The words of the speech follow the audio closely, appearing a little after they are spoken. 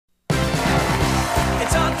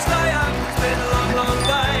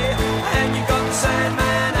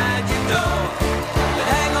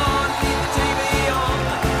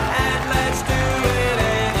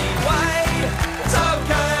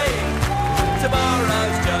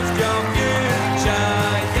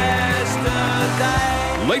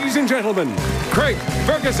Ladies and gentlemen, Craig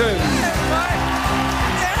Ferguson. Hi.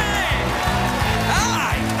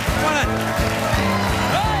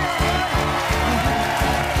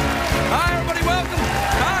 Hi, everybody. Welcome.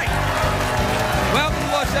 Hi. Welcome to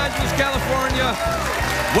Los Angeles, California.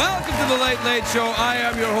 Welcome to the Late Late Show. I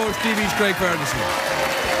am your host, TV's Craig Ferguson.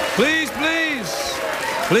 Please, please,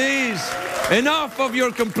 please, enough of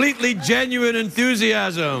your completely genuine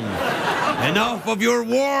enthusiasm. Enough of your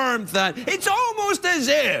warmth. It's almost as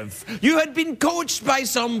if you had been coached by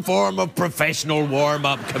some form of professional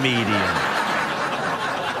warm-up comedian.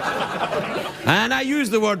 And I use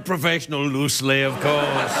the word professional loosely, of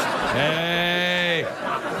course. Hey.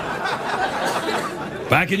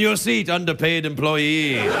 Back in your seat, underpaid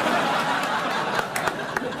employee.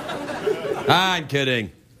 I'm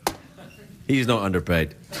kidding. He's not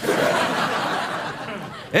underpaid.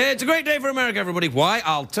 It's a great day for America, everybody. Why?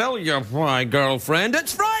 I'll tell you why, girlfriend.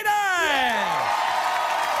 It's Friday!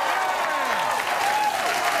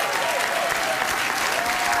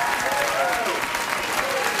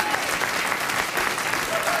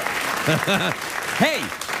 Hey,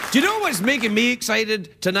 do you know what's making me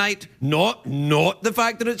excited tonight? Not the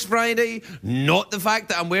fact that it's Friday, not the fact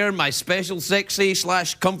that I'm wearing my special sexy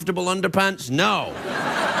 / comfortable underpants. No.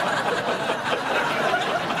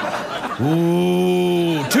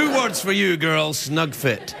 Ooh, 2 words for you, girl. Snug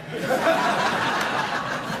fit.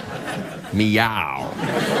 Meow.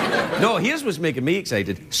 No, here's what's making me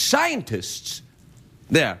excited. Scientists.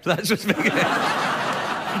 There, that's what's making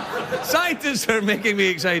Scientists are making me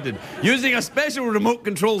excited. Using a special remote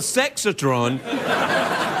control sexatron.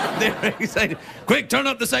 They're excited. Quick, turn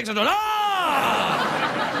up the sexatron.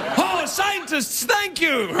 Ah! Oh, scientists, thank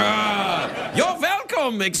you. You're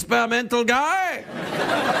welcome, experimental guy.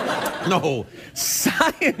 No,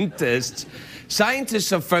 scientists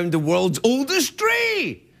have found the world's oldest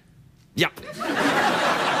tree. Yep.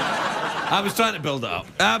 I was trying to build it up.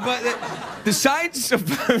 But the scientists have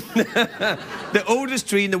found the oldest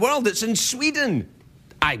tree in the world. It's in Sweden.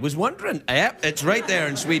 I was wondering. Yep, it's right there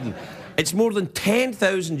in Sweden. It's more than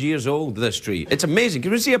 10,000 years old, this tree. It's amazing. Can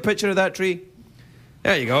we see a picture of that tree?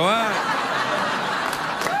 There you go.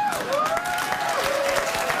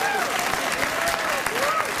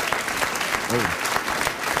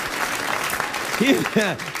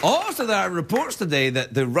 Also, there are reports today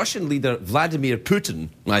that the Russian leader, Vladimir Putin,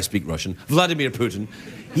 I speak Russian, Vladimir Putin,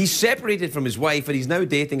 he's separated from his wife and he's now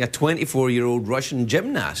dating a 24-year-old Russian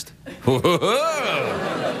gymnast.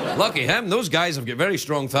 Lucky him, those guys have got very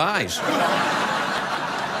strong thighs.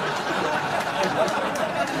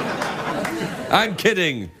 I'm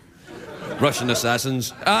kidding, Russian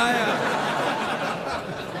assassins.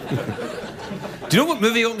 Do you know what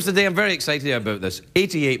movie opens today? I'm very excited about this.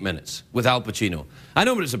 88 Minutes with Al Pacino. I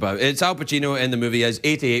know what it's about. It's Al Pacino and the movie has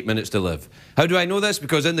 88 minutes to live. How do I know this?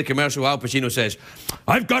 Because in the commercial, Al Pacino says,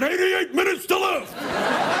 "I've got 88 minutes to live."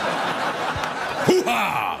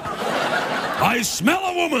 Hoo-ha! I smell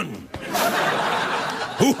a woman.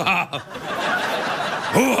 Hoo-ha!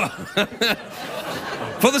 Hoo-ha!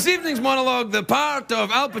 For this evening's monologue, the part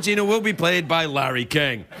of Al Pacino will be played by Larry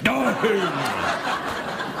King.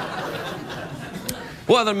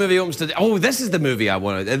 What other movie opens today? Oh, this is the movie I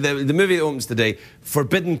wanted. The movie that opens today,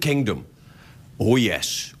 Forbidden Kingdom. Oh,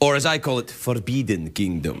 yes. Or as I call it, Forbidden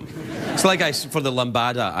Kingdom. It's like for the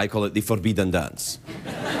lambada, I call it the Forbidden Dance.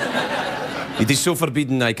 It is so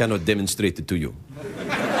forbidden I cannot demonstrate it to you.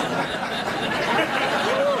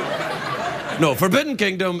 No, Forbidden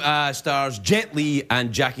Kingdom stars Jet Li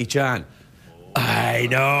and Jackie Chan. I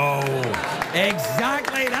know.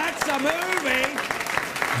 Exactly, that's a movie.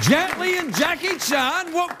 Jet Li and Jackie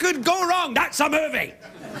Chan, what could go wrong? That's a movie.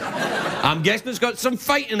 I'm guessing it's got some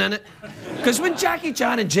fighting in it. Because when Jackie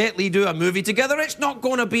Chan and Jet Li do a movie together, it's not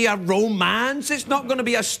going to be a romance. It's not going to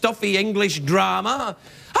be a stuffy English drama.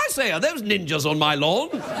 I say, are those ninjas on my lawn?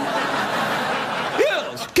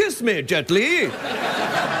 Yes, kiss me, Jet Li.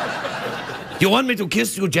 You want me to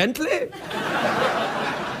kiss you gently?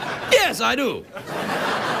 Yes, I do.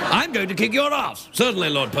 I'm going to kick your ass. Certainly,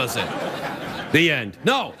 Lord Percy. The end.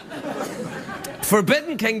 No.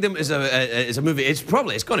 Forbidden Kingdom is a movie. It's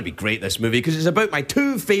going to be great, this movie, because it's about my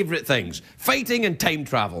 2 favourite things: fighting and time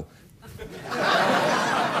travel.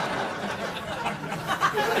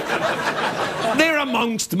 They're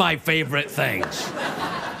amongst my favourite things.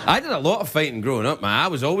 I did a lot of fighting growing up, man. I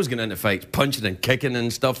was always getting into fights, punching and kicking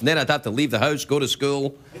and stuff, and then I'd have to leave the house, go to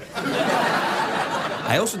school.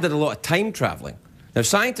 I also did a lot of time travelling. Now,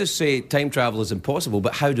 scientists say time travel is impossible,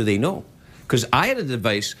 but how do they know? Because I had a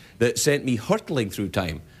device that sent me hurtling through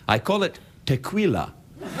time. I call it tequila.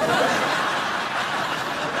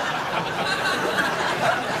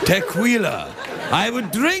 Tequila. I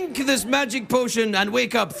would drink this magic potion and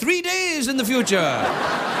wake up 3 days in the future.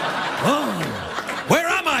 Oh, where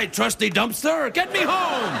am I, trusty dumpster? Get me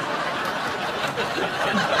home.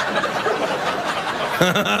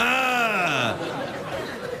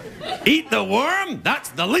 Eat the worm? That's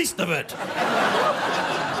the least of it.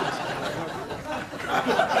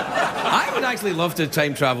 I would actually love to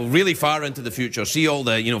time travel really far into the future, see all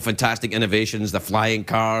the, fantastic innovations, the flying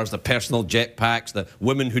cars, the personal jetpacks, the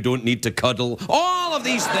women who don't need to cuddle, all of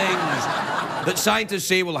these things that scientists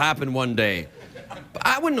say will happen one day. But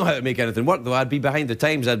I wouldn't know how to make anything work, though. I'd be behind the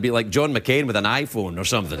times. I'd be like John McCain with an iPhone or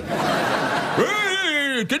something.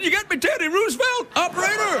 Hey, can you get me Teddy Roosevelt?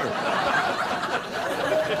 Operator!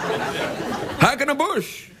 Hack in a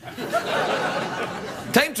bush.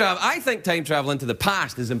 Time travel. I think time travel into the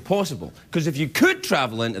past is impossible. Because if you could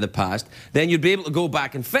travel into the past, then you'd be able to go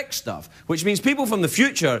back and fix stuff. Which means people from the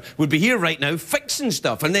future would be here right now fixing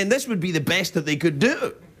stuff. And then this would be the best that they could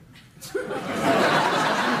do.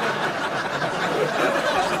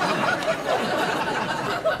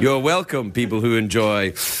 You're welcome, people who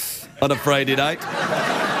enjoy on a Friday night.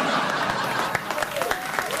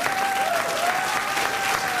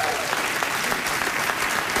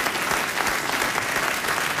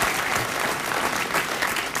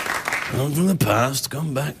 Come from the past,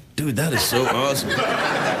 come back. Dude, that is so awesome. Do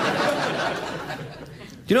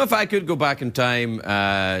you know, if I could go back in time,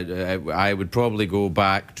 I would probably go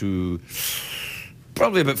back to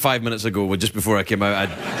probably about 5 minutes ago, just before I came out.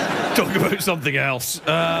 I'd talk about something else.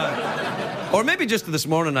 Or maybe just this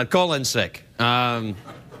morning, I'd call in sick. No,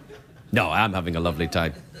 I'm having a lovely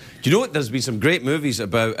time. Do you know what? There's been some great movies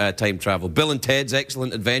about time travel. Bill and Ted's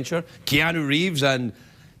Excellent Adventure, Keanu Reeves and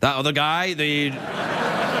that other guy,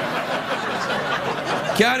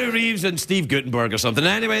 Keanu Reeves and Steve Guttenberg or something.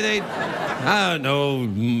 Anyway, I don't know,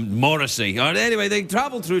 Morrissey. Or anyway, they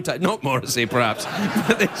travel through time. Not Morrissey, perhaps.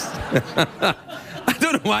 I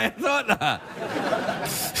don't know why I thought that.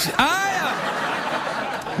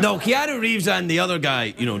 No, Keanu Reeves and the other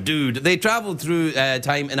guy, dude, they traveled through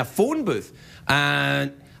time in a phone booth.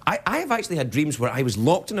 And I have actually had dreams where I was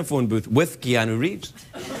locked in a phone booth with Keanu Reeves.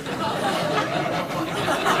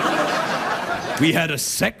 We had a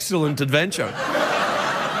sexcellent adventure.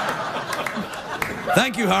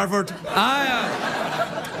 Thank you, Harvard.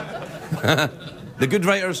 The good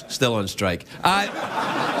writers, still on strike.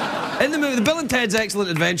 In the movie, the Bill and Ted's Excellent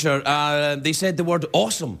Adventure, they said the word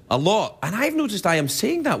awesome a lot. And I've noticed I am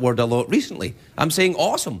saying that word a lot recently. I'm saying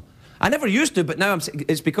awesome. I never used to, but now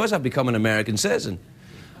it's because I've become an American citizen.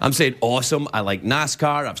 I'm saying awesome. I like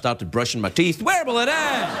NASCAR. I've started brushing my teeth. Where will it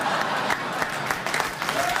end?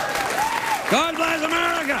 God bless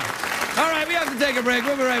America. All right, we have to take a break.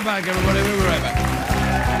 We'll be right back, everybody. We'll be right back.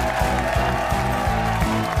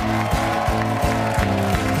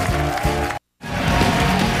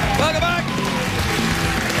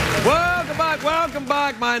 Welcome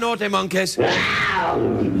back, my naughty monkeys. It's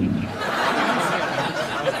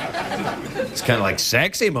kind of like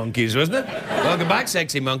sexy monkeys, wasn't it? Welcome back,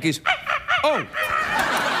 sexy monkeys. Oh!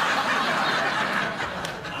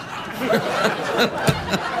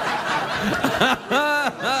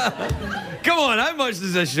 Come on, how much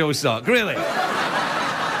does this show suck, really?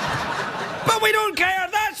 But we don't care,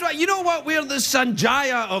 that's right. You know what? We're the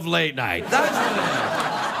Sanjaya of late night. That's what it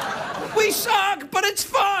is. We suck, but it's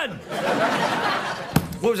fun.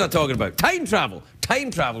 What was I talking about? Time travel.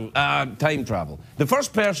 Time travel. Time travel. The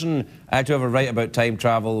first person to ever write about time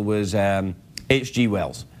travel was H.G.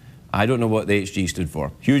 Wells. I don't know what the H.G. stood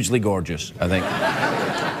for. Hugely gorgeous, I think.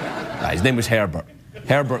 His name was Herbert.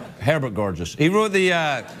 Herbert Gorgeous. He wrote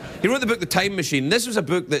the book The Time Machine. This was a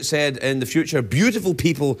book that said in the future beautiful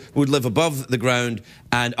people would live above the ground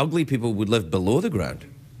and ugly people would live below the ground.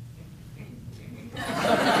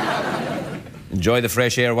 Enjoy the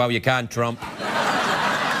fresh air while you can, Trump. You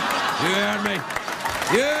heard me.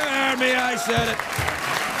 You heard me, I said it.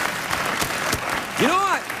 You know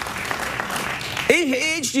what?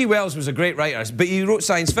 H.G. Wells was a great writer, but he wrote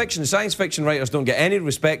science fiction. Science fiction writers don't get any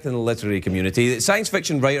respect in the literary community. The science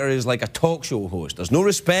fiction writer is like a talk show host. There's no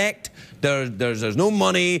respect, there's no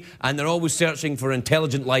money, and they're always searching for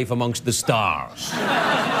intelligent life amongst the stars.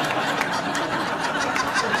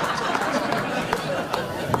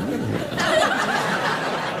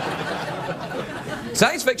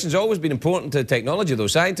 Science fiction's always been important to technology, though.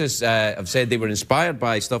 Scientists have said they were inspired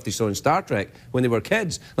by stuff they saw in Star Trek when they were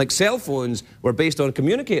kids. Like cell phones were based on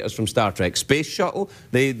communicators from Star Trek. Space Shuttle,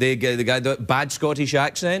 the guy that bad Scottish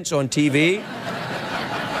accents on TV.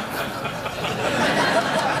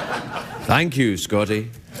 Thank you, Scotty.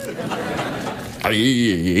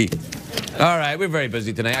 All right, we're very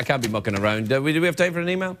busy tonight. I can't be mucking around. Do we have time for an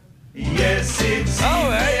email? Yes, it's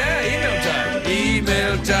email time.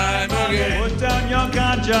 Email time again. Put down your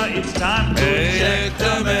ganja, it's time to check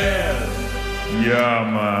the mail. Yeah,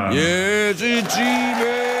 man. Yes, it's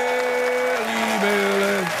email.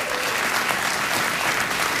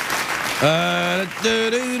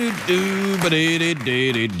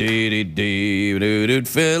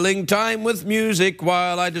 Filling time with music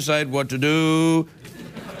while I decide what to do.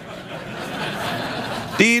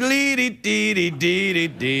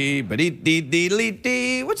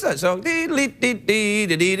 What's that song? I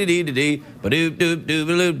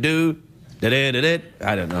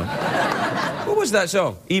don't know. What was that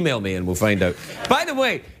song? Email me and we'll find out. By the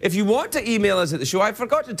way, if you want to email us at the show, I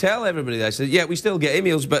forgot to tell everybody that. I said, yeah, we still get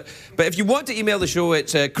emails, but if you want to email the show,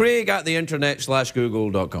 it's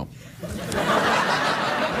craig@theinternet/google.com.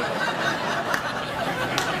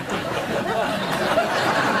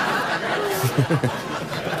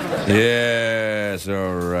 Yes,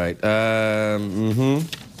 all right.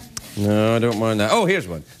 No, I don't mind that. Oh, here's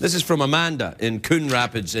one. This is from Amanda in Coon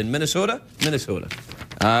Rapids in Minnesota.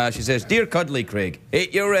 She says, Dear Cuddly Craig. Hey,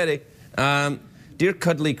 you're ready. Dear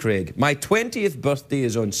Cuddly Craig, my 20th birthday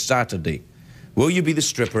is on Saturday. Will you be the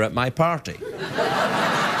stripper at my party?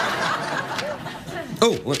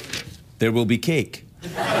 Oh, look. There will be cake.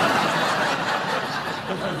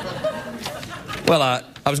 Well, I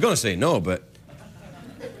was going to say no, but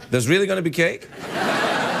there's really going to be cake?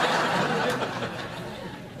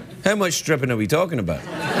 How much stripping are we talking about?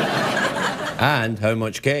 And how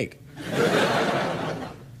much cake?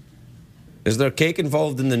 Is there cake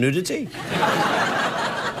involved in the nudity?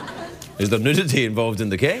 Is there nudity involved in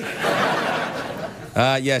the cake?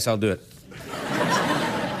 Yes, I'll do it.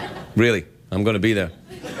 Really, I'm going to be there.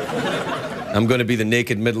 I'm going to be the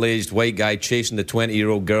naked, middle-aged white guy chasing the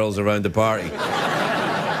 20-year-old girls around the party.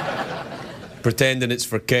 Pretending it's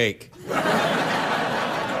for cake.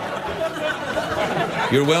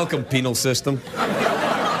 You're welcome, penal system.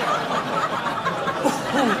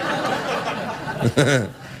 I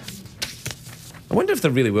wonder if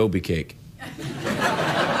there really will be cake.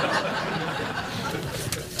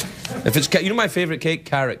 If it's, you know my favourite cake?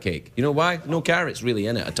 Carrot cake. You know why? No carrots really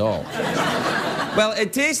in it at all. Well,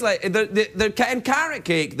 it tastes like... in carrot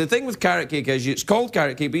cake, the thing with carrot cake is it's called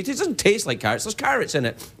carrot cake, but it doesn't taste like carrots. There's carrots in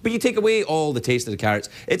it, but you take away all the taste of the carrots.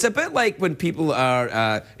 It's a bit like when people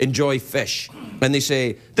are enjoy fish, and they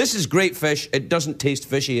say, this is great fish, it doesn't taste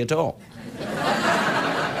fishy at all.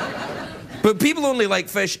 But people only like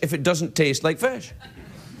fish if it doesn't taste like fish.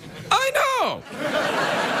 I know!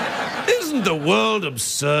 Isn't the world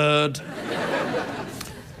absurd?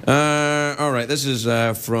 All right, this is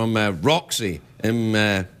from Roxy in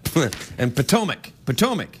Potomac,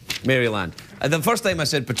 Maryland. The first time I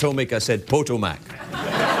said Potomac, I said Potomac.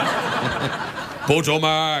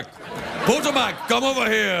 Potomac! Potomac, come over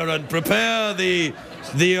here and prepare the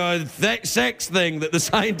sex thing that the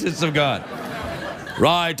scientists have got.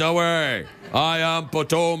 Right away. I am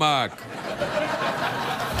Potomac.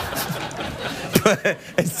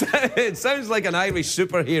 It sounds like an Irish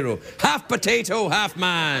superhero. Half potato, half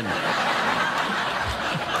man.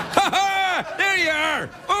 Ha ha! There you are!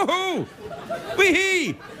 Oh-hoo!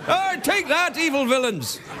 Wee-hee! Oh, take that, evil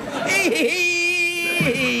villains!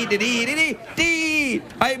 Hee-hee-hee! Dee-dee-dee-dee!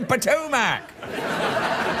 I'm Potomac!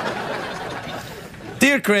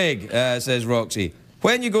 Dear Craig, says Roxy,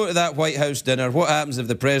 when you go to that White House dinner, what happens if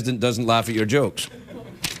the president doesn't laugh at your jokes?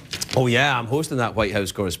 Oh, yeah, I'm hosting that White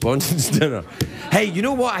House Correspondents' Dinner. Hey, you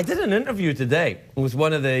know what? I did an interview today with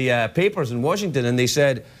one of the papers in Washington, and they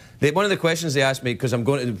said, one of the questions they asked me, because I'm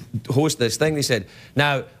going to host this thing, they said,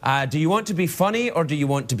 now, do you want to be funny or do you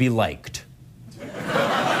want to be liked?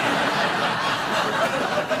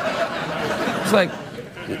 It's like,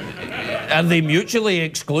 are they mutually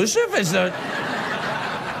exclusive? Is there...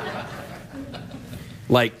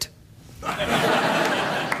 Liked.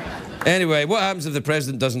 Anyway, what happens if the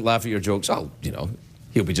president doesn't laugh at your jokes? Oh, you know,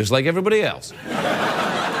 he'll be just like everybody else.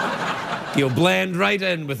 He'll blend right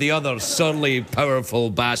in with the other surly, powerful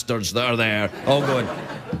bastards that are there, all going...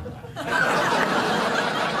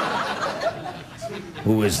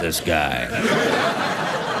 Who is this guy?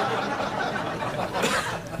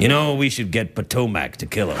 You know, we should get Potomac to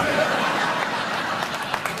kill him. All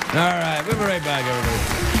right, we'll be right back, everybody.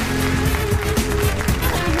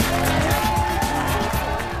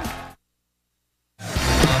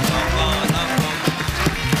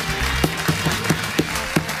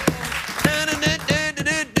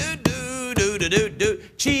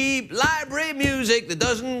 Cheap library music that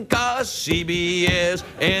doesn't cost CBS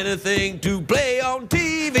anything to play on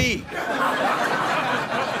TV.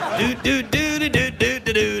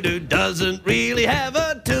 Doesn't really have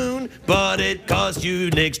a tune, but it costs you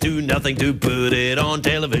next to nothing to put it on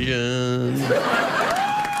television.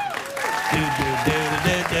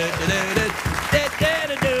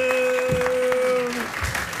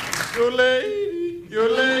 You're late. You're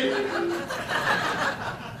late.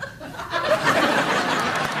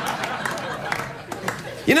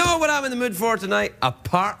 You know what I'm in the mood for tonight?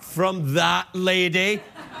 Apart from that lady.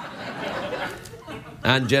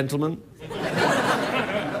 And gentlemen.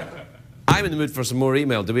 I'm in the mood for some more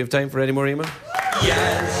email. Do we have time for any more email?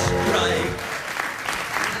 Yes, right.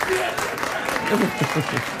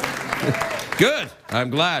 Good. I'm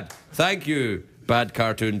glad. Thank you, bad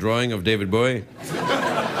cartoon drawing of David Bowie.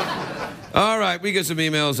 All right, we got some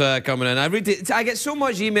emails coming in. I get so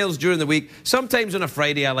much emails during the week. Sometimes on a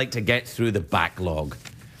Friday, I like to get through the backlog.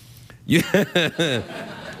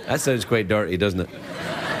 That sounds quite dirty, doesn't it?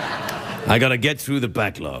 I gotta get through the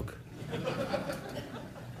backlog.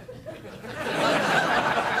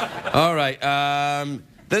 All right,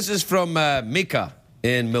 this is from Mika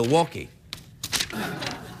in Milwaukee.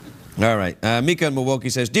 All right, Mika in Milwaukee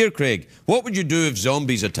says, Dear Craig, what would you do if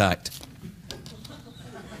zombies attacked?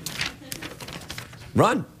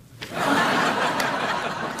 Run.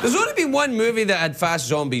 There's only been one movie that had fast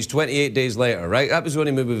zombies, 28 Days Later, right? That was the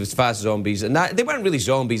only movie with fast zombies. And they weren't really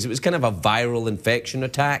zombies. It was kind of a viral infection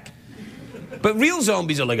attack. But real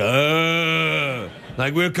zombies are like,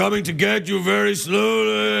 like, we're coming to get you very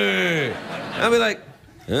slowly. I'll be like,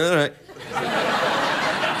 all right.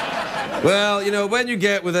 Well, you know, when you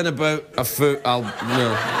get within about a foot, I'll, you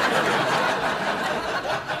know.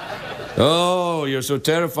 Oh, you're so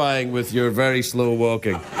terrifying with your very slow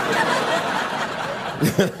walking.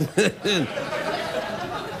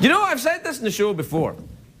 You know, I've said this in the show before.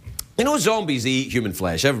 You know, zombies, they eat human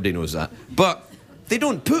flesh. Everybody knows that. But they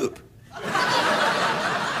don't poop.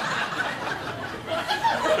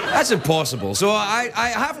 That's impossible. So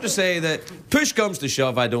I have to say that push comes to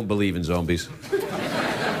shove, I don't believe in zombies.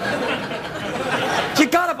 You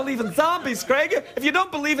gotta believe in zombies, Craig. If you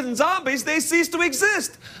don't believe in zombies, they cease to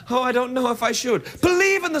exist. Oh, I don't know if I should.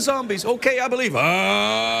 Believe in the zombies. Okay, I believe.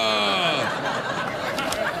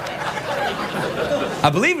 I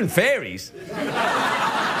believe in fairies.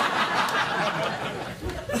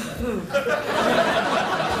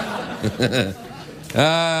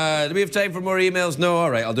 Do we have time for more emails? No? All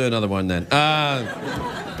right, I'll do another one then.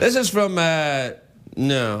 This is from... no,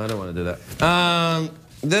 I don't want to do that.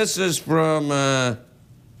 This is from... the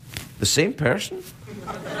same person?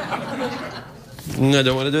 I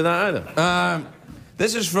don't want to do that either.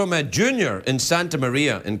 This is from Junior in Santa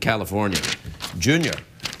Maria in California. Junior.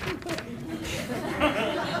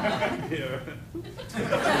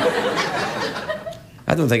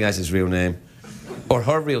 I don't think that's his real name. Or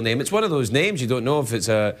her real name. It's one of those names you don't know if it's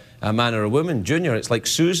a man or a woman. Junior, it's like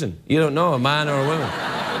Susan. You don't know a man or a woman.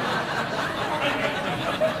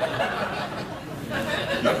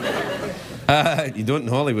 You don't in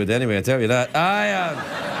Hollywood anyway, I tell you that.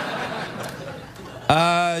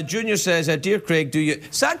 Junior says, Dear Craig, do you...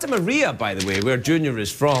 Santa Maria, by the way, where Junior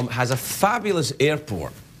is from, has a fabulous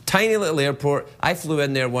airport. Tiny little airport. I flew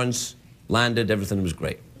in there once, landed, everything was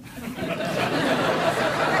great.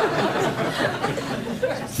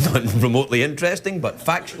 Not remotely interesting, but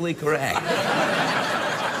factually correct.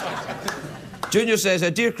 Junior says,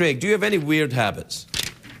 Dear Craig, do you have any weird habits?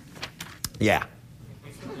 Yeah.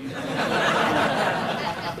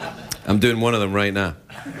 I'm doing one of them right now.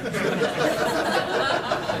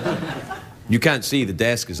 You can't see, the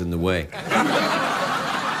desk is in the way.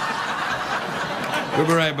 We'll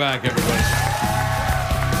be right back, everybody.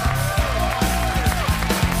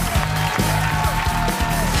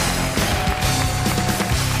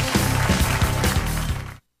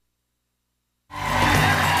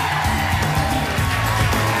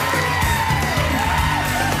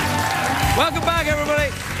 Welcome back,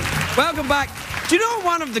 everybody. Welcome back. Do you know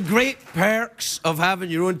one of the great perks of having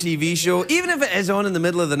your own TV show, even if it is on in the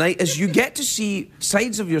middle of the night, is you get to see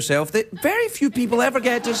sides of yourself that very few people ever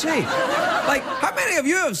get to see? Like, how many of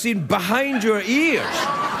you have seen behind your ears?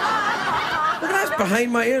 Look at that,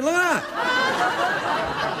 behind my ear, look at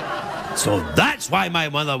that. So that's why my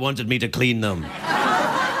mother wanted me to clean them.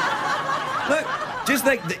 Look, just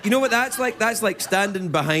like, you know what that's like? That's like standing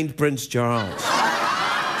behind Prince Charles.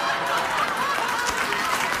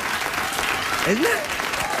 Isn't it?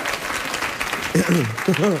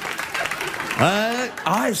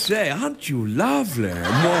 I say, aren't you lovely?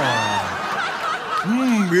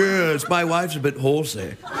 Yes, my wife's a bit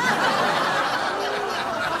horsey.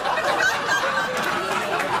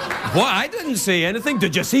 What? I didn't say anything.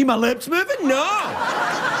 Did you see my lips moving? No.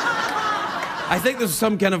 I think there's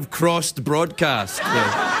some kind of crossed broadcast.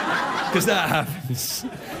 Yeah. Because that happens.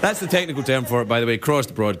 That's the technical term for it, by the way, cross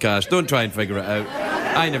the broadcast. Don't try and figure it out.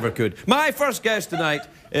 I never could. My first guest tonight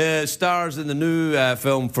stars in the new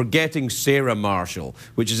film Forgetting Sarah Marshall,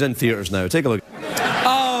 which is in theatres now. Take a look.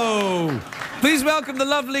 Oh! Please welcome the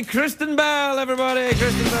lovely Kristen Bell, everybody.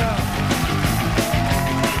 Kristen Bell.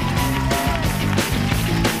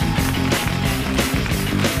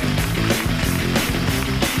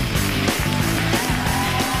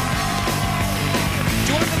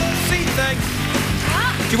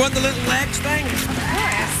 Do you want the little legs thing? Of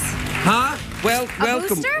course. Huh? Well,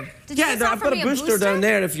 welcome. Booster? Did yeah, you I've got a booster down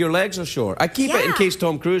there if your legs are short. I keep it in case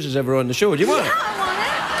Tom Cruise is ever on the show. Do you want it? Yeah, I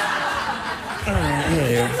want it.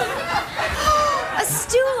 Here. A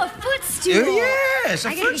stool, a footstool. Oh, yes,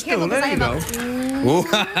 a footstool. There you go. Oh,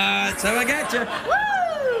 that's how I get you. Woo!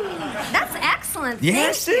 That's excellent.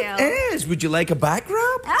 Yes, Thank it you. is. Would you like a back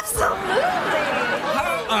rub? Absolutely.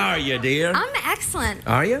 How are you, dear? I'm excellent.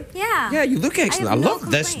 Are you? Yeah. Yeah, you look excellent. I have no love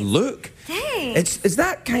this complaints. look. Thanks. Is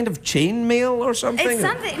that kind of chainmail or something? It's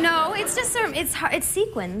something. No, it's just it's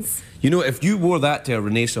sequins. You know, if you wore that to a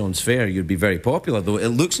Renaissance fair, you'd be very popular, though. It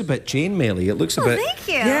looks a bit chainmail-y. It looks a bit... Thank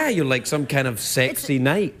you. Yeah, you're like some kind of sexy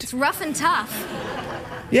knight. It's rough and tough.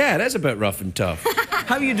 Yeah, it is a bit rough and tough.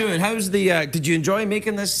 How are you doing? How's the... did you enjoy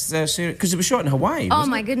making this series? Because it was shot in Hawaii, Oh,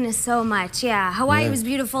 wasn't my it? goodness, so much. Yeah, Hawaii Yeah. was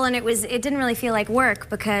beautiful, and it didn't really feel like work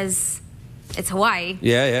because it's Hawaii.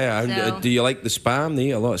 Yeah, yeah. So- Do you like the spam? They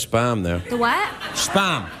eat a lot of spam there. The what?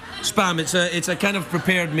 Spam. Spam. It's a kind of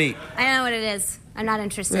prepared meat. I don't know what it is. I'm not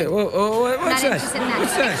interested. Yeah, what's Not this? interested in that.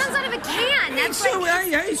 What's It this? comes out of a can. That's So, like,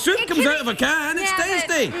 hey, soup it comes can out of a can. It's yeah,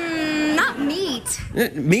 tasty. But, not meat.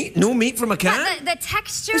 Meat? No meat from a can? But the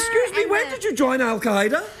texture. Excuse me, and when did you join Al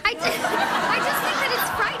Qaeda? I just think that it's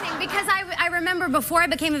frightening because I remember before I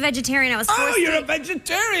became a vegetarian, I was forced Oh, you're to a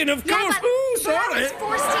vegetarian, of Yeah, course. but, Ooh, but I sorry. was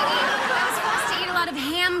forced to eat a lot of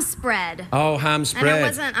ham spread. Oh, ham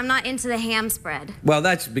spread. And I'm not into the ham spread. Well,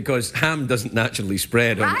 that's because ham doesn't naturally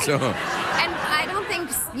spread on its own. And I don't think,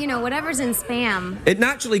 whatever's in Spam. It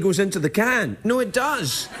naturally goes into the can. No, it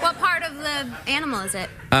does. What part of the animal is it?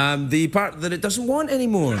 The part that it doesn't want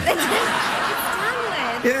anymore. It's done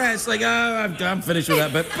with. Yeah, it's like, oh, I'm finished with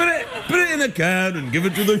that bit. Put it in a can and give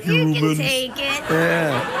it to the You humans. can take it.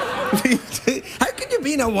 Yeah. How can you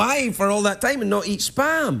be in Hawaii for all that time and not eat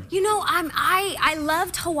spam? I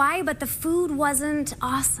loved Hawaii, but the food wasn't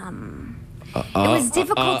awesome. It was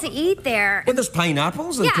difficult to eat there. Well, there's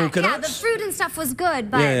pineapples and Yeah, coconuts. the fruit and stuff was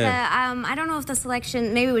good, but I don't know if the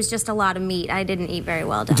selection, maybe it was just a lot of meat. I didn't eat very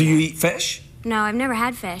well. Do you eat fish? No, I've never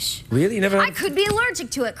had fish. Really? You never I had? could be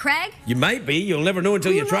allergic to it, Craig. You might be. You'll never know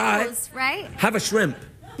until you Who try. knows, right? Have a shrimp.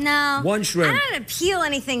 No. One shrimp. I don't want to peel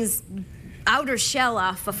anything's outer shell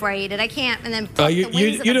off before I eat it. I can't, and then pluck the You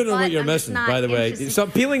wings of the don't know butt. what you're I'm just missing, not by the way. interested.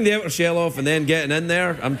 Stop peeling the outer shell off and then getting in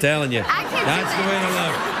there. I'm telling you. I can't do That's the it. way to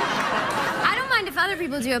live. I don't mind if other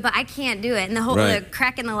people do it, but I can't do it. And the whole Right. the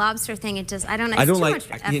cracking the lobster thing, I don't. It's I don't too like. much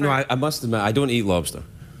effort. I must admit, I don't eat lobster.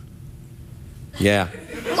 Yeah.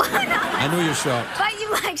 Why not? I know you're shocked. But you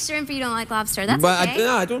like shrimp, but you don't like lobster. That's But okay.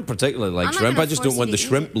 I don't particularly like I'm not shrimp. gonna I just force don't want you the to eat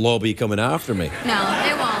shrimp it. lobby coming after me. No,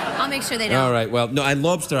 they won't. I'll make sure they don't. All right. Well, no, and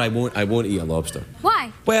lobster, I won't eat a lobster.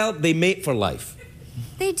 Why? Well, they mate for life.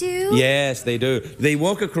 They do? Yes, they do. They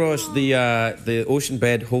walk across the ocean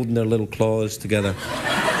bed holding their little claws together.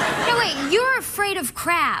 No, wait, you're afraid of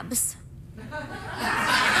crabs.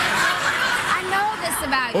 I know this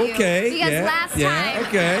about you. Okay. Because yeah, last yeah, time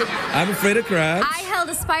okay. I'm afraid of crabs. I held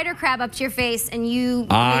a spider crab up to your face and you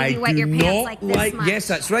made I me wet do your pants not like this much. Yes,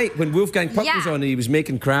 that's right. When Wolfgang Puck was Yeah. on, he was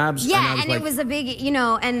making crabs. Yeah, and I was like, it was a big,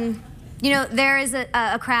 there is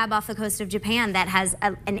a crab off the coast of Japan that has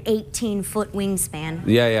an 18-foot wingspan.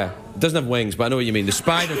 Yeah. It doesn't have wings, but I know what you mean. The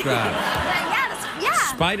spider crab. Yeah.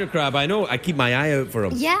 Spider crab, I know. I keep my eye out for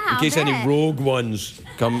them. Yeah, in case I'll any bet. rogue ones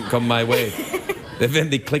come my way.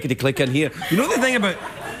 Then they clickety-click in here. You know the thing about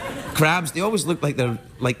crabs? They always look like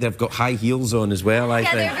they've got high heels on as well, I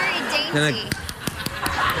Yeah, think. they're very They're dainty.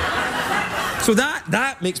 So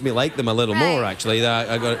that makes me like them a little Right. more, actually. That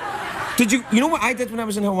I got. Did you know what I did when I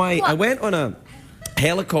was in Hawaii? What? I went on a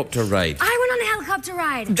helicopter ride. I went on a helicopter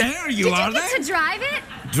ride. There you Did are you get then. to drive it?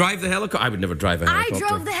 Drive the helicopter? I would never drive a I helicopter.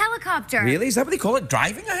 drove the helicopter. Really? Is that what they call it?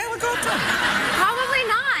 Driving a helicopter? Probably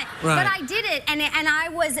not. Right. But I did it, and I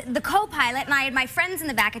was the co-pilot, and I had my friends in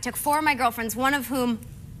the back. I took 4 of my girlfriends, one of whom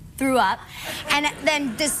threw up. And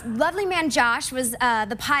then this lovely man, Josh, was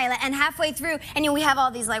the pilot, and halfway through, and we have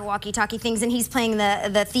all these like walkie-talkie things, and he's playing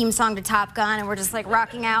the theme song to Top Gun, and we're just like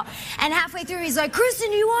rocking out. And halfway through, he's like,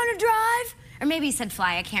 Kristen, do you want to drive? Or maybe he said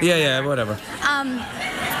fly, I can't remember. Yeah, whatever.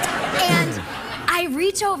 And I I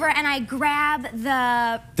reach over and I grab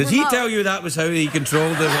the Did he remote. tell you that was how he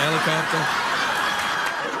controlled the helicopter?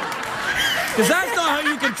 Because that's not how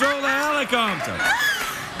you control the helicopter.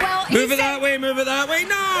 Well, he Move it said- that way, move it that way.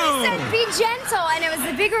 No! He said, be gentle, and it was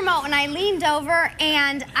the big remote, and I leaned over,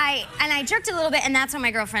 and I jerked a little bit, and that's when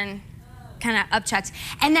my girlfriend kind of upchucked.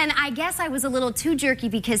 And then I guess I was a little too jerky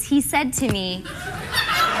because he said to me,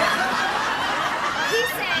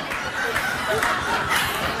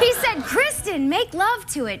 he said, Kristen, make love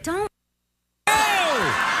to it, don't. Oh!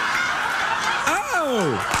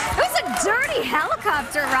 Oh! It was a dirty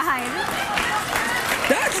helicopter ride.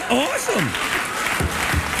 That's awesome!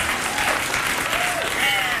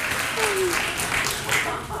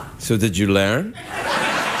 So did you learn?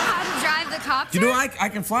 How to drive the copter? You know, I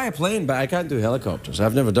can fly a plane, but I can't do helicopters.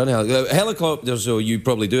 I've never done helicopters, so you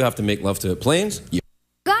probably do have to make love to it. Planes? You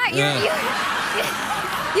got your,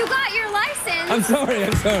 Yeah. you got your license. I'm sorry.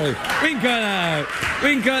 We can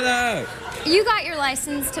cut that out. You got your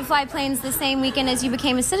license to fly planes the same weekend as you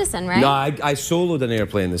became a citizen, right? No, I soloed an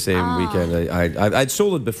airplane the same weekend. I'd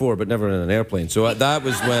soloed before, but never in an airplane. So that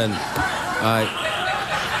was when I...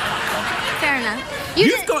 Fair enough.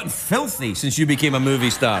 You've gotten filthy since you became a movie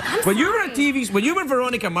star. When you were on TV, when you were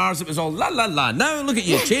Veronica Mars, it was all la la la. Now look at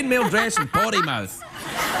you, chainmail dress and potty mouth.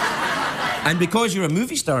 And because you're a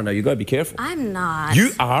movie star now, you got to be careful. I'm not.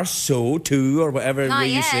 You are so too, or whatever Not way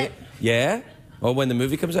you yet. say it. Yeah. Or when the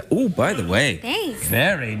movie comes out. Oh, by the way. Thanks.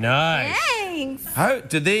 Very nice. Thanks. How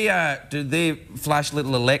did they flash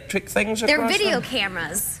little electric things They're across video them?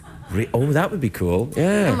 cameras. Oh, that would be cool.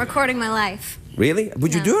 Yeah. I'm recording my life. Really?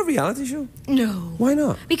 Would you No. do a reality show? No. Why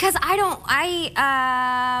not? Because I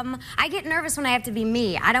get nervous when I have to be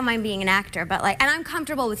me. I don't mind being an actor, but and I'm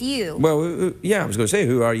comfortable with you. Well, yeah, I was going to say,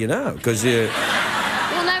 who are you now? Because We'll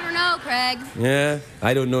never know, Craig. yeah,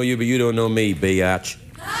 I don't know you, but you don't know me, biatch.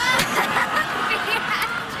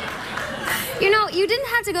 You know, you didn't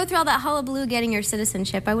have to go through all that hullabaloo getting your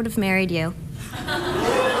citizenship. I would have married you.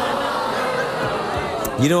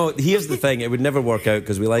 You know, here's the thing, it would never work out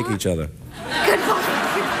because we like each other. Good point.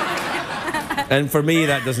 And for me,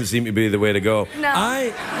 that doesn't seem to be the way to go.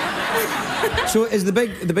 No. So is the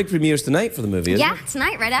big premieres tonight for the movie, isn't Yeah, it?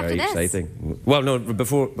 tonight, right after Very this. exciting. Well, no,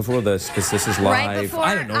 before this, because this is live. Right before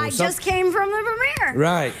I don't know. just came from the premiere.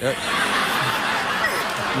 Right.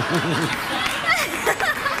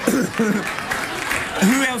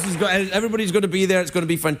 Who else has got? Everybody's going to be there. It's going to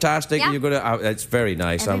be fantastic. Yeah. You're going to. It's very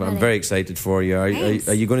nice. I'm Everybody. very excited for you. Thanks.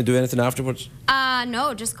 Are you going to do anything afterwards?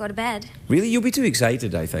 No, just go to bed. Really? You'll be too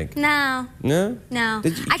excited, I think. No. No. No.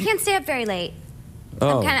 I can't stay up very late.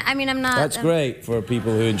 Oh. I'm not. That's great for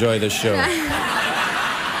people who enjoy this show. But I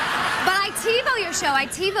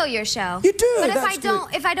TiVo your show. You do, But that's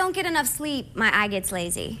if I don't get enough sleep, my eye gets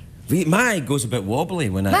lazy. My eye goes a bit wobbly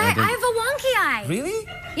when But I I do. have a wonky eye. Really?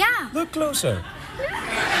 Yeah. Look closer.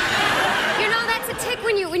 You know, that's a tick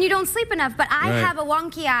when you don't sleep enough. But I Right. have a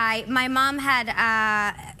wonky eye. My mom had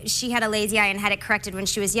she had a lazy eye and had it corrected when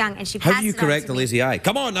she was young, and she How passed do you it on correct to a me. lazy eye?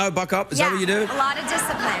 Come on now, buck up. Is that what you do? A lot of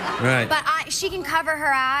discipline. Right. But she can cover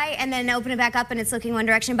her eye and then open it back up and it's looking one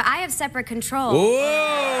direction. But I have separate control.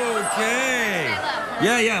 Oh, okay.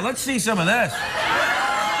 Yeah. Let's see some of this.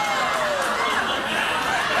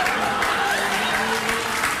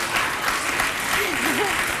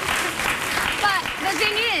 But the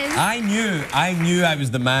thing is, I knew I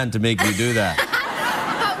was the man to make you do that.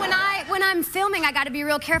 but when I'm filming, I got to be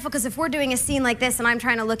real careful because if we're doing a scene like this and I'm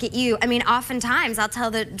trying to look at you, I mean, oftentimes I'll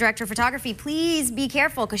tell the director of photography, please be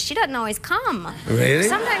careful because she doesn't always come. Really?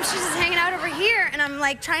 Sometimes she's just hanging out over here and I'm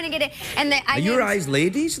like trying to get it. And Are your eyes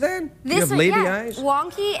ladies then? This You have one, lady yeah, eyes?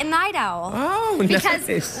 Wonky and Night Owl. Oh, because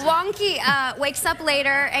nice. Wonky wakes up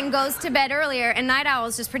later and goes to bed earlier, and Night Owl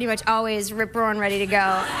is just pretty much always rip-roaring ready to go.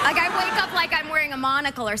 Like, I wake up like I'm wearing a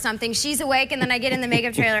monocle or something. She's awake, and then I get in the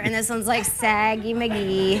makeup trailer, and this one's like Saggy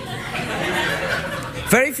McGee.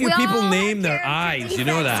 Very few We people all name have their character eyes, you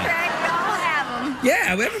know defects, that? Craig. We all have them.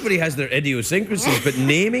 Yeah, well, everybody has their idiosyncrasies, but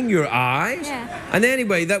naming your eyes? Yeah. And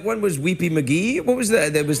anyway, that one was Weepy McGee. What was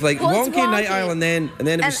that? That was like Well, it's Wonky and Night Wonky. Owl, and then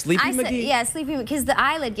it was Sleepy I said, McGee? yeah, Sleepy because the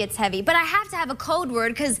eyelid gets heavy. But I have to have a code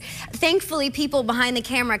word because thankfully people behind the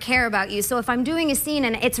camera care about you. So if I'm doing a scene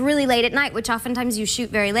and it's really late at night, which oftentimes you shoot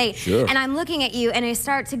very late, Sure. and I'm looking at you and I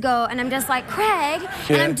start to go and I'm just like, Craig,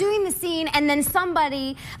 and Yeah. I'm doing the scene and then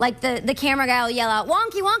somebody, like the camera guy will yell out,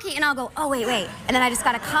 Wonky, Wonky, and I'll go, oh, wait. And then I just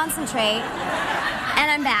got to concentrate and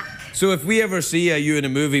I'm back. So if we ever see you in a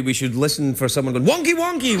movie, we should listen for someone going, Wonky,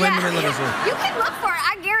 Wonky, when in the middle of a scene. You can look for it.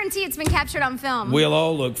 I guarantee it's been captured on film. We'll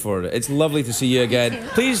all look for it. It's lovely to see you again. too.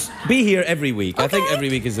 Please be here every week. I think Okay. every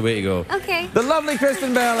week is the way to go. Okay. The lovely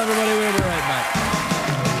Kristen Bell, everybody. We'll be right back.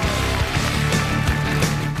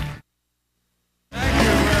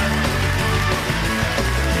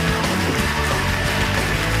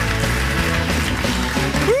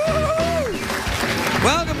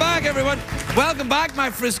 Welcome back, my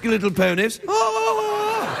frisky little ponies.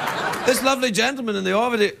 Oh. This lovely gentleman in the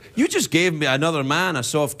office, you just gave me another man a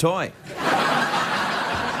soft toy.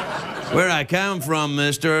 Where I come from,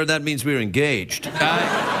 mister, that means we're engaged.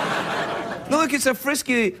 Look, it's a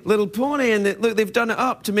frisky little pony, and look, they've done it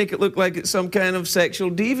up to make it look like it's some kind of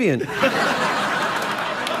sexual deviant.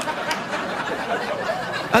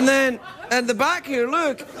 And then, at the back here,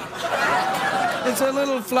 look, it's a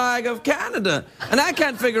little flag of Canada. And I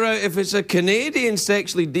can't figure out if it's a Canadian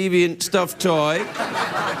sexually deviant stuffed toy,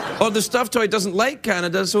 or the stuffed toy doesn't like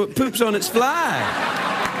Canada, so it poops on its flag.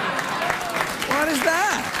 What is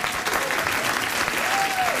that?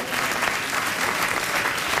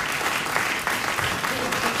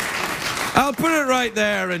 I'll put it right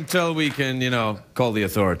there until we can, you know, call the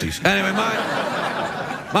authorities. Anyway,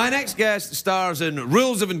 my next guest stars in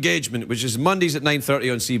Rules of Engagement, which is Mondays at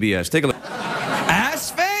 9:30 on CBS. Take a look.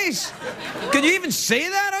 Ass face? Can you even say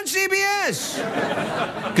that on CBS?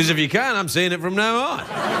 Because if you can, I'm saying it from now on.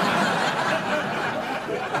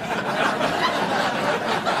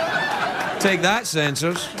 Take that,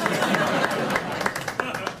 censors.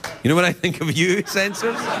 You know what I think of you,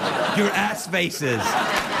 censors? Your ass faces.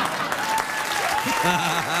 Oliver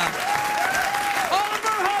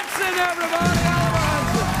Hudson, everybody!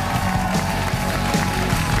 Oliver Hudson!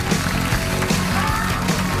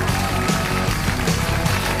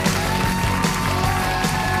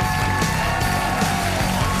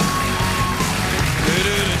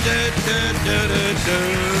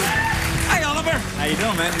 Hi, Oliver. How you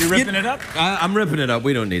doing, man? You ripping it up? I'm ripping it up.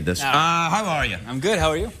 We don't need this. How are you? I'm good. How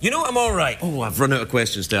are you? You know, I'm all right. Oh, I've run out of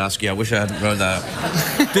questions to ask you. I wish I hadn't run that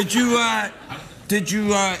out.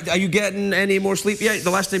 Are you getting any more sleep yet?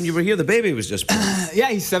 The last time you were here, the baby was just born. Yeah,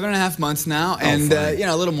 he's 7.5 months now, and you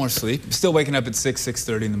know, a little more sleep. Still waking up at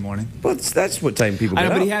 6:30 in the morning. Well, that's what time people get I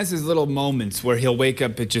know, up. but he has his little moments where he'll wake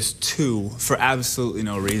up at just 2 for absolutely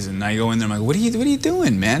no reason. Now you go in there, I'm like, what are you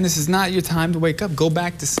doing, man? This is not your time to wake up. Go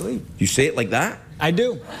back to sleep. You say it like that? I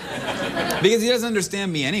do. Because he doesn't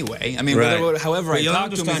understand me anyway. I mean, however I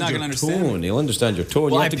talk to him, he's not going to understand me. He'll understand your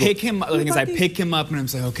tone. Well, I pick him up, and I'm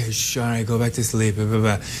like, okay, shh, all right, go back to sleep. Blah, blah,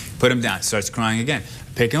 blah. Put him down, starts crying again.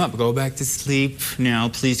 Pick him up, go back to sleep. Now,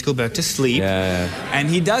 please go back to sleep. Yeah. And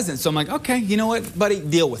he doesn't. So I'm like, okay, you know what, buddy,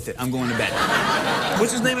 deal with it. I'm going to bed.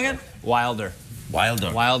 What's his name again? Wilder.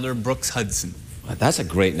 Wilder. Wilder Brooks Hudson. That's a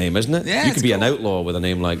great name, isn't it? Yeah, you could be an outlaw with a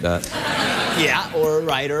name like that. Yeah, or a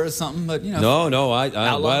writer or something, but you know. No,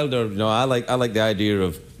 Wilder. No, I like the idea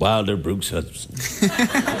of Wilder Brooks Hudson.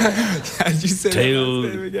 Did you say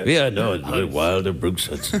that? Yeah, no, Wilder Brooks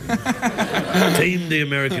Hudson. Tamed the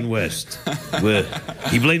American West. Where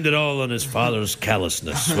he blamed it all on his father's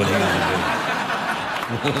callousness when he was a baby.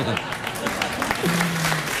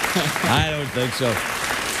 I don't think so.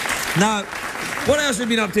 Now, what else have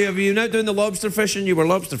you been up to? Have you now doing the lobster fishing? You were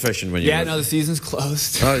lobster fishing when you were... Yeah, no, the season's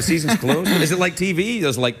closed. Oh, the season's closed? Is it like TV?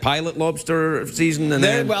 There's like pilot lobster season and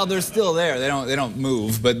then... Well, they're still there. They don't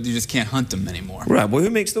move, but you just can't hunt them anymore. Right, well, who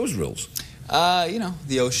makes those rules? You know,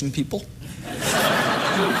 the ocean people.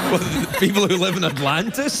 The people who live in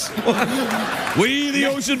Atlantis? We, the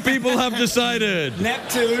ocean people, have decided.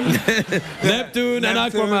 Neptune. Neptune and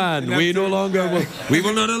Aquaman. Neptune. We no longer we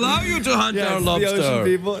will not allow you to hunt our lobster. The ocean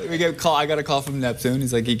people. I got a call from Neptune.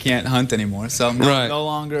 He's like, he can't hunt anymore. So I'm no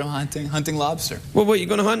longer hunting lobster. Well, what are you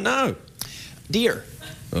going to hunt now? Deer.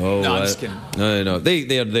 Oh, no, I'm just kidding. No.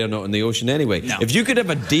 They're not in the ocean anyway. No. If you could have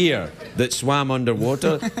a deer that swam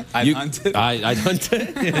underwater, I'd hunt it. I'd hunt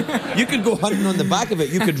it. Yeah. You could go hunting on the back of it.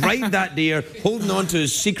 You could ride that deer, holding on to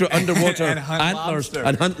his secret underwater antlers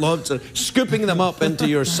and hunt lobster, scooping them up into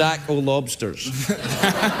your sack of lobsters.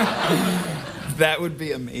 That would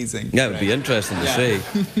be amazing. That would be interesting to see.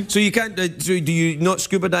 So you can't. So do you not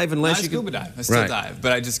scuba dive unless you scuba dive? I still dive,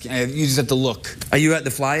 but you just have to look. Are you at the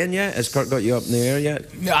flying yet? Has Kurt got you up in the air yet?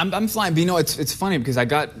 Yeah, I'm flying. But you know, it's funny because I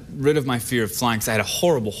got rid of my fear of flying because I had a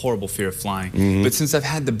horrible fear of flying. Mm-hmm. But since I've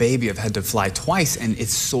had the baby, I've had to fly twice, and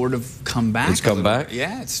it's sort of come back. It's come back.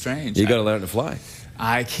 Yeah, it's strange. You got to learn to fly.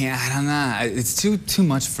 I can't. I don't know. It's too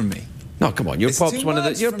much for me. No, come on. Your pop's one of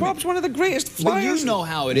the greatest flyers. But you know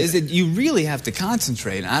how it is. You really have to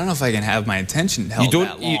concentrate. I don't know if I can have my attention held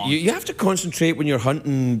that long. You have to concentrate when you're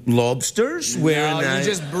hunting lobsters. You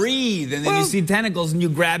just breathe, and then you see tentacles, and you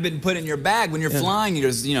grab it and put it in your bag. When you're flying,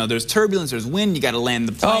 there's turbulence, there's wind. You got to land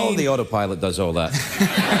the plane. Oh, the autopilot does all that.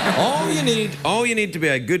 all you need to be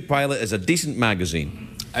a good pilot is a decent magazine.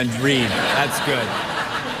 And read. That's good.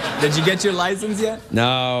 Did you get your license yet?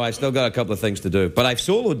 No, I still got a couple of things to do. But I've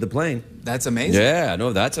soloed the plane. That's amazing. Yeah, I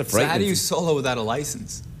know. That's a frightening. So how do you solo without a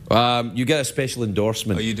license? You get a special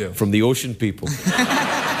endorsement. Oh, you do? From the ocean people.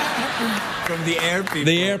 From the air people.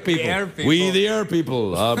 The air people. The air people. We, the air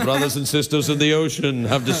people, our brothers and sisters in the ocean,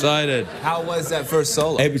 have decided. How was that first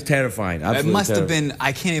solo? It was terrifying. It must have been.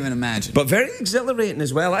 I can't even imagine. But very exhilarating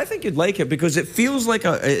as well. I think you'd like it because it feels like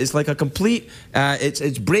it's like a complete.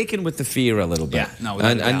 It's breaking with the fear a little bit. Yeah, no,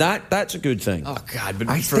 without a doubt. and that's a good thing. Oh God! But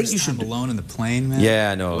I think first you time should alone in the plane, man.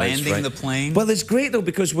 Yeah, I know. Landing the plane. Well, it's great though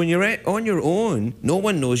because when you're on your own, no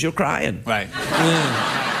one knows you're crying. Right.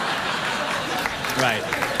 Yeah. Right.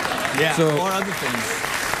 Yeah. So- or other things.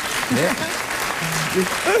 Yeah.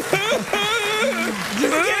 Just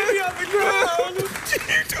get me off the ground.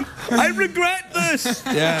 I regret this.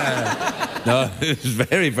 Yeah. No, it's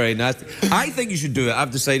very, very nasty. I think you should do it.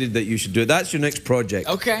 I've decided that you should do it. That's your next project.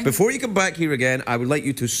 Okay. Before you come back here again, I would like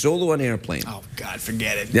you to solo an airplane. Oh God,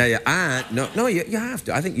 forget it. Yeah, yeah. And no, you have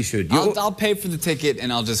to. I think you should. I'll pay for the ticket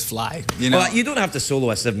and I'll just fly. You know. Well, you don't have to solo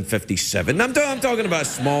a 757. I'm talking about a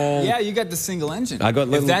small. Yeah, you got the single engine. I got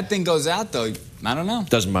little- If that thing goes out though, I don't know.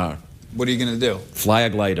 Doesn't matter. What are you gonna do? Fly a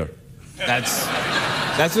glider.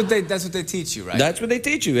 That's what they teach you, right? That's what they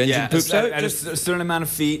teach you. Engine poops out. At a certain amount of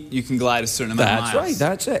feet, you can glide a certain amount of miles. That's right.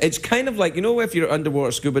 That's it. It's kind of like, you know, if you're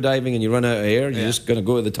underwater scuba diving and you run out of air, you're just gonna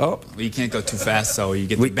go to the top. Well, you can't go too fast, so you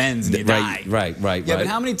get the bends and you die. Right. Yeah, but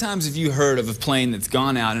how many times have you heard of a plane that's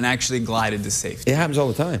gone out and actually glided to safety? It happens all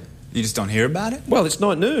the time. You just don't hear about it? Well, it's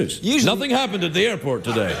not news. Usually- Nothing happened at the airport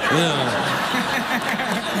today.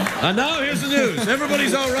 And now here's the news.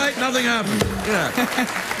 Everybody's all right. Nothing happened.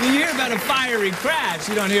 Yeah. You hear about a fiery crash.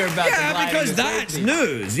 You don't hear about the gliding because to that's safety.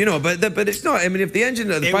 news, you know. But it's not. I mean, if the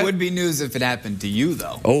engine, It would be news if it happened to you,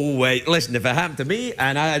 though. Oh wait, listen. If it happened to me,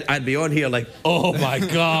 and I'd be on here like, oh my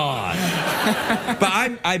God.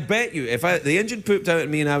 But I bet you, if the engine pooped out at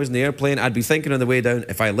me and I was in the airplane, I'd be thinking on the way down,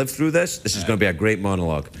 if I live through this is going to be a great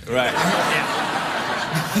monologue. Right. Yeah.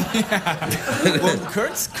 Well,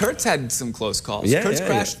 Kurt's had some close calls. Yeah, Kurt's yeah,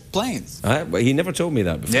 crashed planes. But he never told me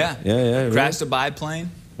that before. Yeah. Really. Crashed a biplane.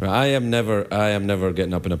 I am never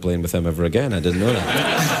getting up in a plane with him ever again. I didn't know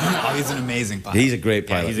that. Oh, he's an amazing pilot. He's a great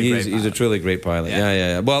pilot. Yeah, he's a truly great pilot.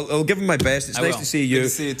 Yeah. Well, I'll give him my best. It's nice to see you. Good to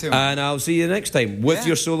see you too. And I'll see you next time with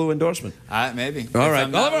your solo endorsement. Maybe. All If right.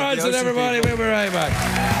 I'm not Oliver with the Hudson, ocean everybody. people. We'll be right back.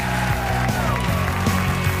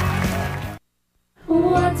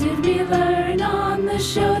 What did we learn on the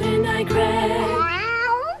show tonight, Greg?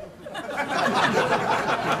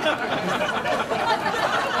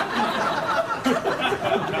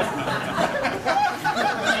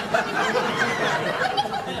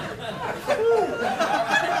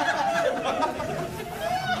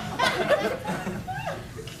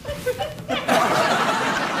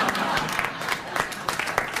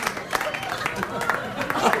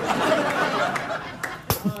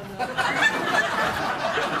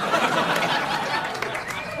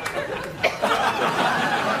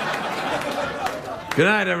 Good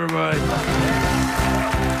night, everybody.